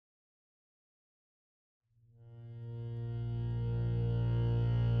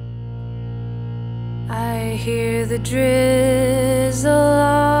hear the drizzle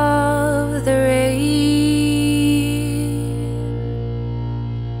of the rain,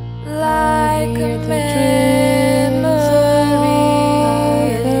 like a memory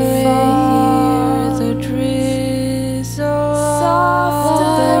it falls, the drizzle soft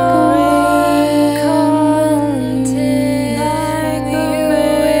of the rain content, like a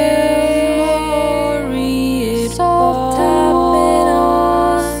memory it falls, tapping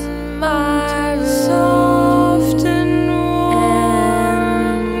on my soft and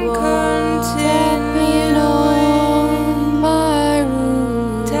warm content, tapping on my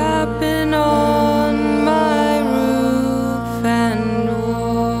roof, tapping on my roof and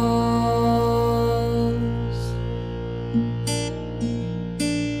walls.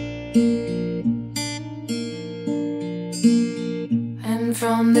 And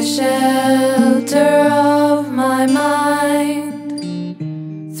from the shelter of my mind,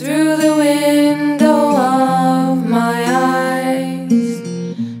 through the window of my eyes,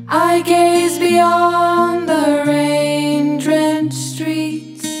 I gaze beyond the rain-drenched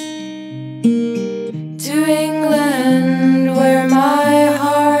streets to England where my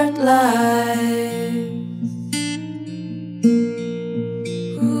heart lies.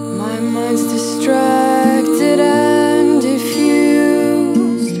 My mind's distracted and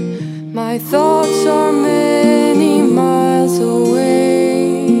diffused. My thoughts are many miles away.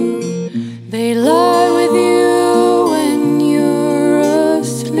 They lie with you when you're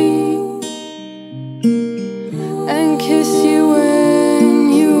asleep, and kiss you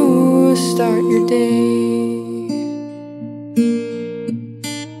when you start your day.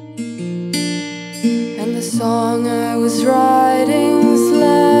 And the song I was writing's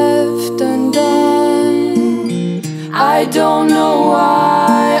left undone. I don't know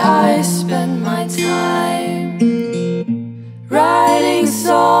why I spend my time writing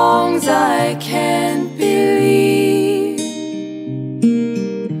songs I can't believe,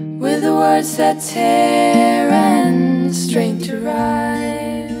 with words that tear and strain to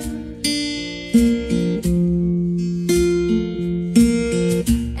rhyme.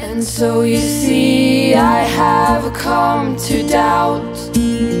 And so you see, I have come to doubt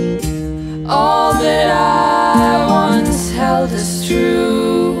all that I once held as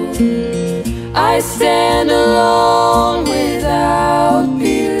true. I stand alone without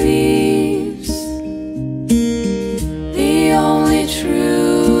beliefs. The only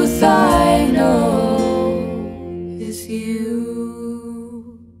truth I know is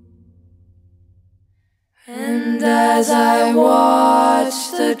you. And as I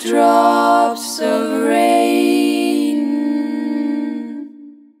watch the drops of rain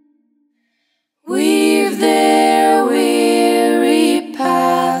weave their weary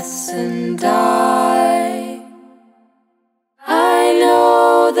paths and die, I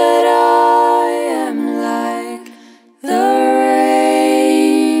know that I am like the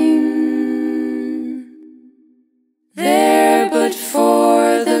rain, there but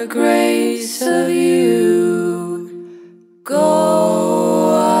for the grace of